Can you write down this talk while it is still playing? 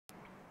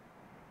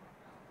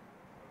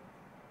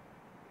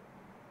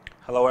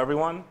Hello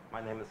everyone, my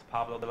name is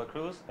Pablo de la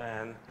Cruz,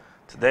 and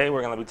today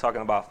we're going to be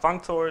talking about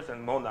functors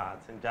and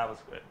monads in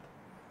JavaScript.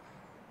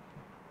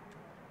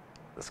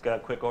 Let's get a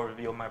quick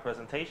overview of my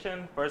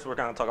presentation. First, we're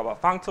going to talk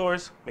about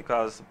functors,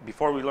 because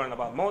before we learn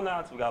about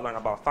monads, we got to learn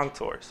about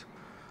functors.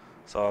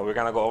 So we're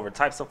going to go over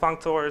types of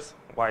functors,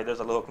 why there's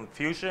a little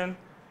confusion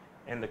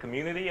in the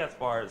community as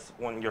far as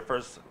when you're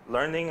first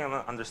learning and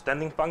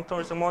understanding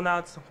functors and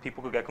monads,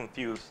 people could get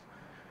confused.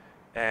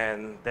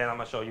 And then I'm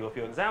going to show you a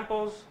few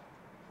examples.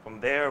 From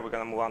there, we're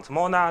going to move on to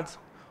monads,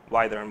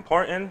 why they're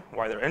important,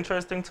 why they're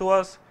interesting to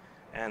us,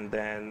 and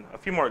then a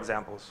few more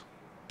examples.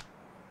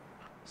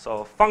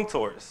 So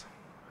functors.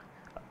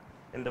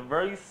 In the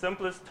very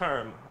simplest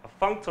term,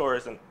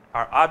 functors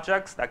are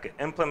objects that can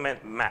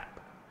implement map.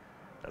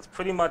 That's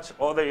pretty much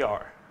all they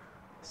are.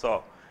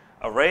 So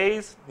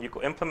arrays, you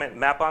could implement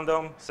map on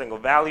them, single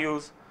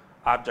values,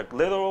 object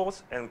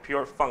literals, and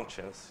pure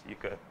functions. You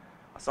could,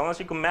 as long as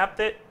you can map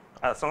it,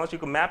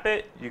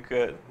 you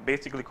could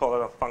basically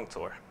call it a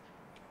functor.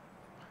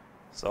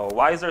 So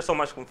why is there so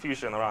much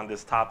confusion around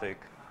this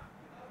topic?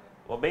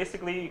 Well,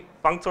 basically,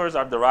 functors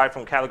are derived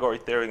from category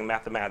theory in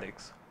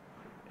mathematics.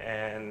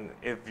 And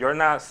if you're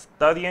not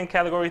studying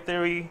category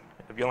theory,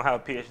 if you don't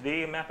have a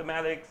PhD in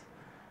mathematics,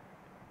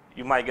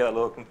 you might get a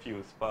little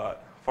confused.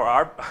 But for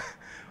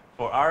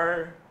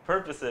our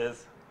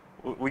purposes,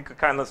 we could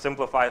kind of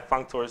simplify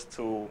functors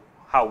to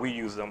how we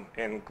use them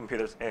in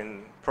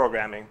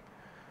programming.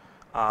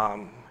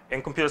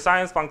 In computer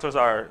science, functors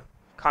are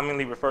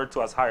commonly referred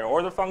to as higher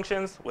order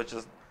functions, which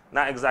is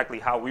not exactly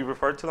how we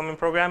refer to them in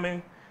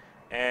programming.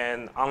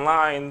 And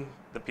online,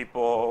 the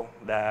people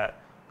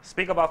that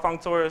speak about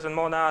functors and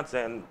monads,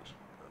 and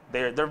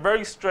they're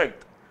very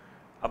strict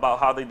about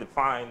how they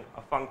define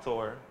a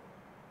functor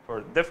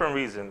for different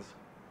reasons.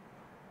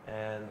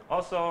 And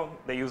also,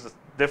 they use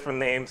different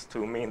names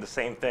to mean the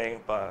same thing,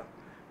 but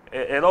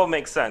it all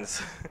makes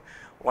sense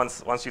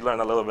once you learn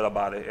a little bit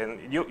about it.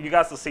 And you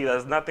guys will see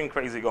there's nothing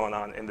crazy going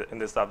on in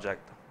this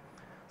subject.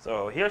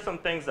 So here's some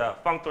things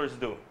that functors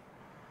do.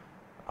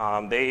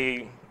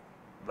 They,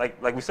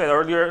 like we said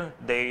earlier,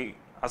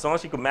 as long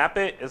as you can map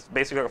it, it's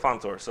basically a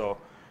functor. So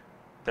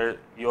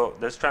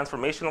there's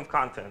transformation of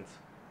content.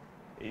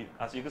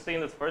 As you can see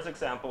in this first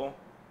example,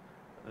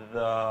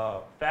 the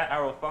fat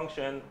arrow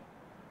function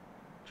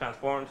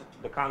transforms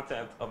the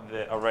content of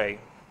the array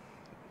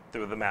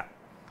through the map.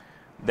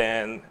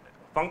 Then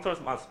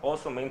functors must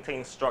also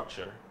maintain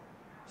structure.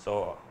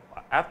 So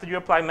after you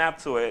apply map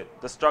to it,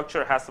 the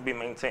structure has to be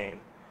maintained.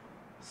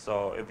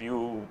 So if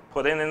you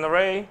put in an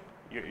array,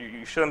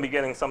 you shouldn't be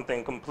getting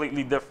something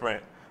completely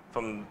different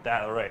from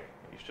that array.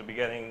 You should be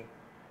getting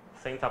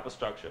the same type of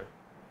structure.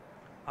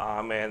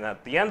 And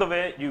at the end of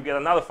it, you get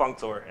another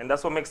functor, and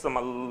that's what makes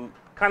them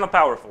kind of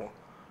powerful.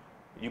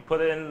 You put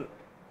in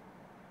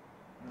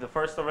the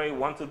first array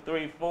 1, 2,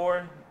 3,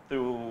 4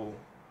 through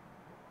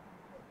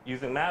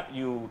using map,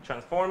 you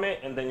transform it,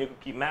 and then you can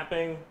keep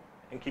mapping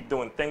and keep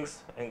doing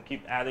things and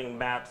keep adding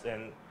maps.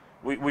 And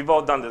we've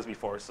all done this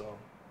before, so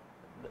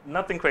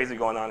nothing crazy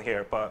going on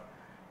here, but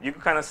you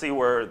can kind of see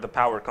where the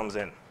power comes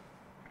in.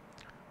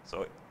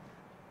 So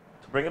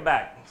to bring it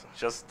back,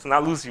 just to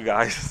not lose you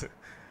guys,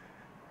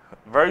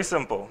 very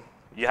simple.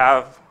 You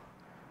have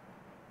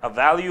a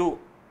value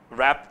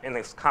wrapped in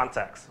its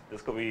context.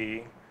 This could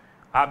be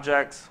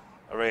objects,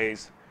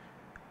 arrays.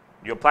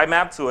 You apply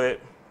map to it.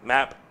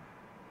 Map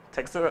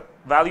takes the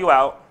value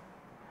out,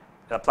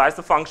 it applies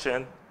the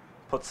function,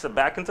 puts it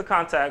back into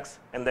context,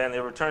 and then it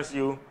returns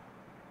you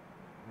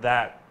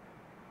that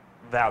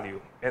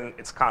value in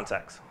its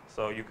context.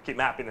 So you can keep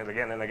mapping it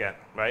again and again,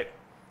 right?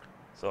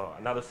 So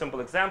another simple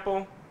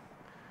example.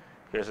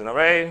 Here's an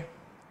array.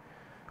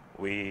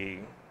 We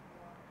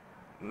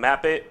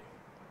map it.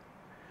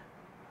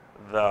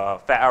 The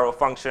fat arrow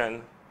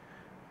function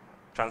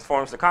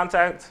transforms the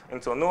content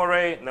into a new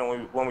array. And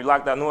then when we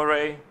lock that new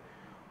array,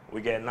 we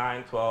get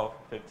 9, 12,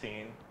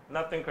 15.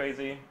 Nothing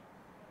crazy.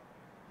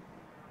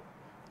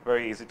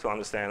 Very easy to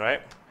understand,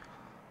 right?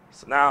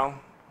 So now,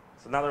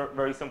 it's another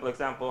very simple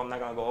example. I'm not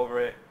going to go over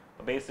it.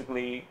 But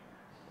basically,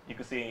 you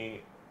can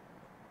see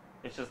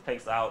it just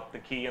takes out the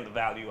key and the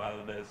value out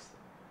of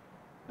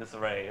this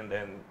array. And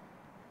then,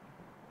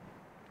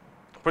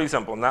 pretty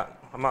simple.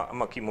 I'm going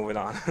to keep moving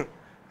on.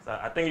 So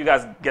I think you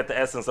guys get the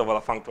essence of what a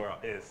functor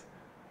is.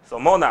 So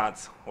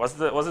monads. What's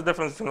the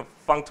difference between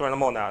a functor and a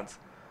monads?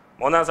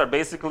 Monads are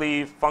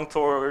basically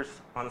functors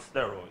on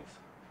steroids.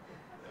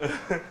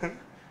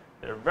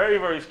 They're very,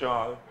 very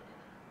strong.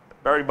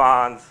 Berry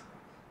bonds.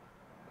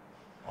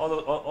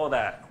 All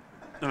that.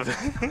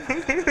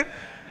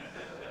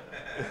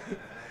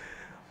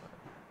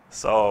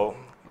 So,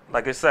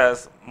 like it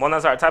says,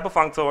 monads are a type of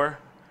functor.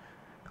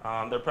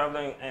 They're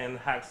prevalent in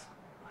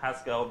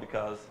Haskell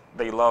because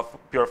they love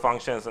pure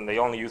functions and they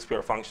only use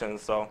pure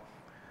functions. So,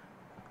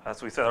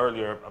 as we said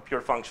earlier, a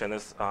pure function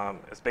is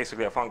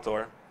basically a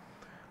functor.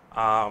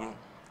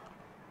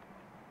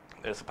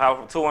 It's a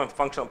powerful tool in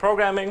functional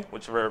programming,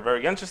 which we're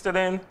very interested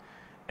in,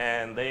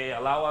 and they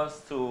allow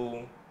us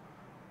to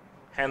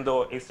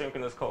handle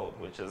asynchronous code,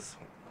 which is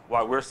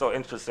why we're so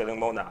interested in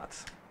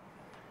monads.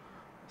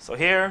 So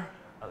here,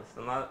 it's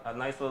a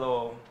nice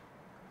little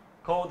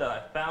code that I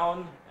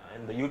found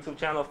in the YouTube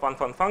channel,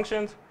 Fun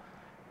Functions.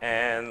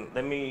 And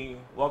let me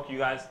walk you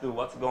guys through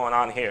what's going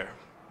on here.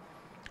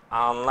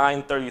 On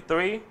line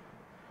 33,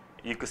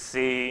 you can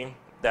see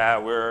that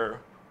on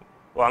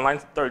line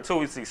 32,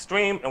 we see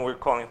stream, and we're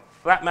calling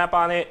flatMap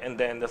on it, and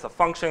then there's a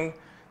function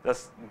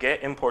that's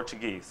get in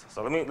Portuguese.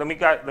 So let me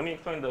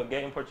explain the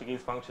get in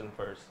Portuguese function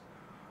first.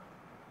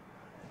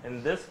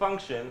 In this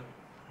function,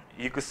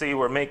 you can see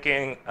we're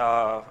making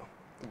a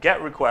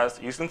get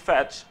request using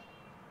fetch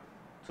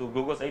to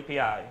Google's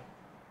API,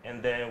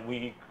 and then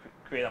we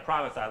create a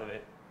promise out of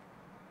it.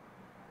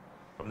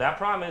 From that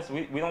promise,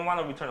 we don't want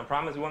to return a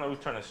promise, we want to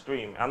return a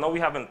stream. I know we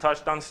haven't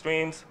touched on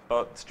streams,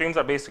 but streams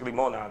are basically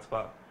monads,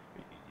 but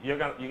you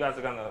guys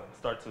are going to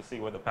start to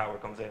see where the power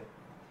comes in.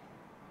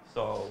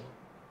 So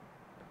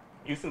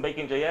using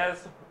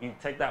Bacon.js, we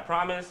take that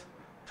promise,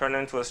 turn it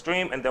into a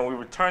stream, and then we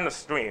return a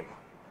stream,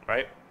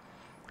 right?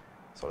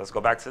 So let's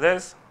go back to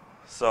this.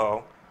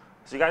 So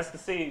you guys can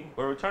see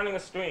we're returning a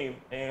stream,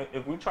 and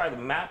if we try to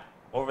map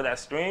over that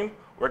stream,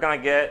 we're going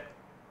to get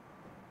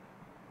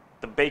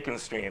the bacon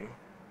stream,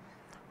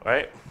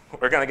 right?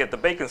 We're going to get the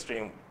bacon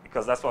stream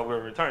because that's what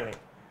we're returning.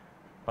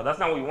 But that's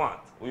not what we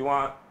want. We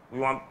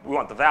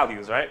want the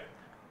values, right?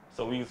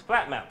 So we use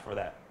flatMap for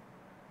that.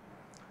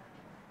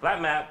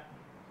 flatMap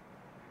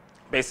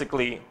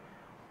basically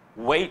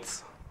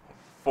waits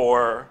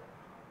for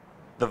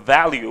the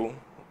value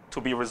to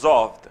be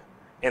resolved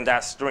in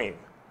that stream.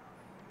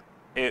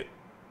 It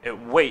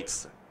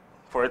waits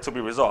for it to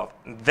be resolved.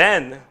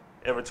 Then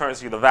it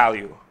returns you the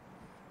value,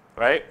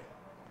 right?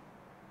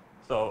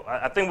 So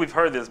I think we've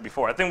heard this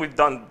before. I think we've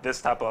done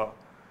this type of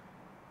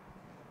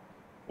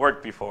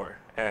work before,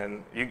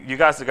 and you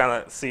guys are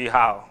gonna see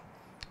how.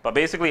 But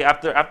basically,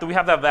 after we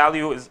have that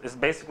value, it's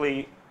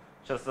basically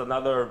just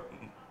another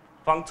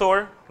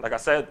functor. Like I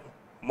said,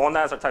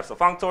 monads are types of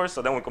functors,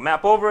 so then we can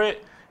map over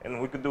it,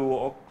 and we could do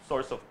all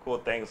sorts of cool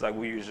things like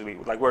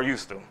we're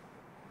used to.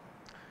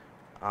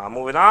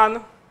 Moving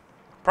on,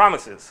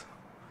 promises.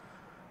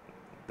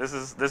 This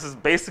is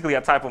basically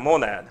a type of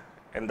monad,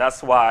 and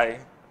that's why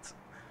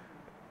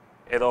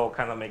it all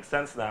kind of makes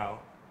sense now.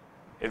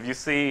 If you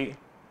see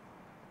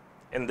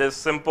in this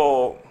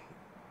simple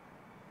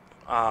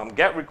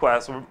get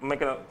request, we're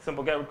making a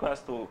simple get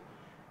request to,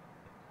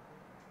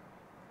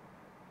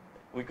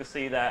 we could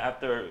see that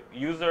after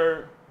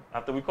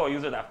we call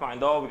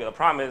user.findAll, we get a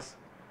promise.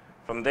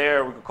 From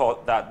there, we could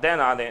call .then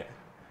on it.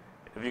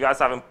 If you guys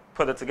haven't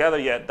put it together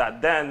yet,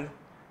 .then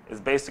is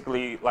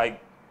basically like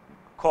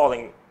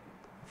calling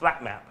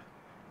flatMap.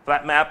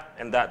 flatMap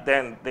and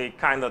 .then, they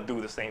kind of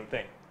do the same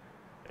thing.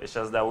 It's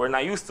just that we're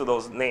not used to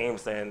those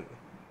names, and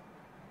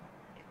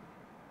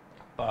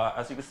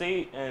as you can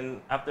see,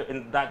 in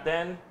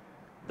 .then,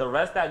 the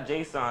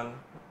rest.json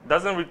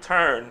doesn't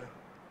return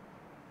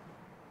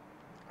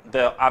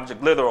the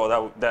object literal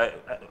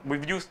that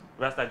we've used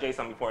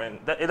rest.json before, and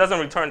it doesn't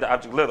return the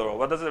object literal.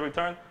 What does it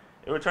return?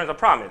 It returns a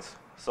promise.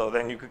 So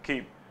then you could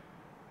keep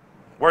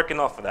working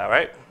off of that,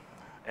 right?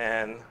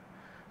 And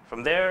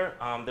from there,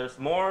 there's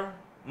more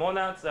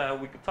monads that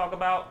we could talk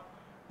about.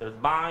 There's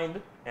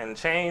bind and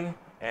chain,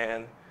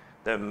 and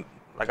then,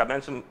 like I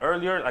mentioned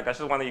earlier, like I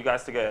just wanted you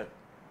guys to get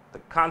the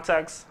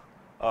context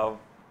of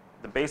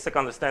the basic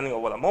understanding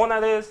of what a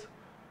monad is,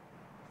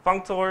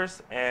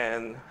 functors,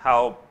 and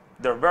how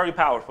they're very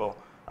powerful.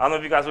 I don't know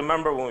if you guys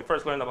remember when we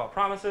first learned about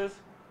promises,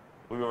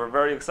 we were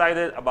very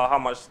excited about how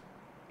much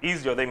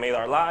easier they made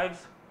our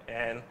lives,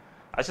 and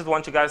I just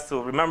want you guys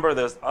to remember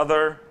there's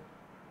other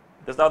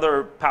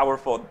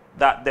powerful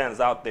 .thens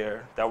out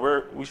there that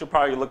we should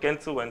probably look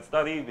into and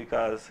study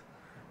because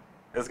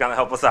it's gonna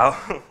help us out.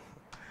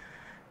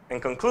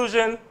 In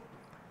conclusion,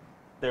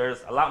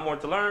 there's a lot more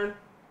to learn.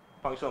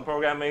 Functional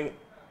programming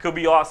could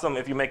be awesome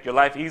if you make your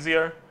life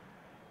easier.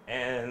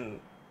 And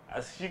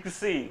as you can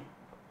see,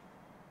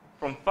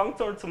 from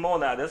functor to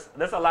monad,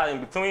 there's a lot in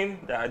between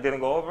that I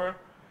didn't go over.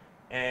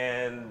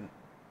 And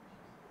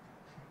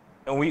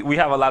we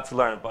have a lot to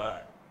learn.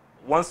 But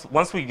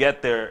once we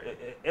get there,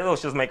 it'll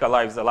just make our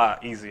lives a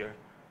lot easier.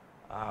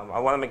 I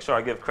want to make sure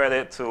I give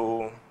credit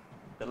to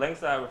the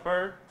links that I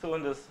referred to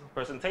in this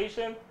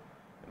presentation,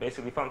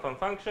 basically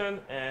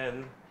Function,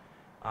 and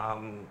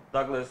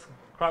Douglas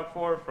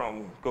Crockford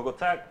from Google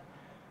Tech,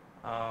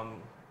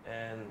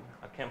 and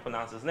I can't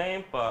pronounce his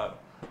name,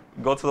 but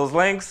go to those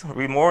links,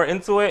 read more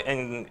into it,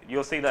 and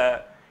you'll see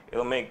that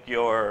it'll make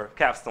your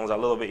capstones a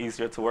little bit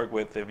easier to work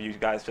with if you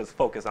guys just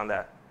focus on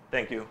that.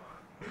 Thank you.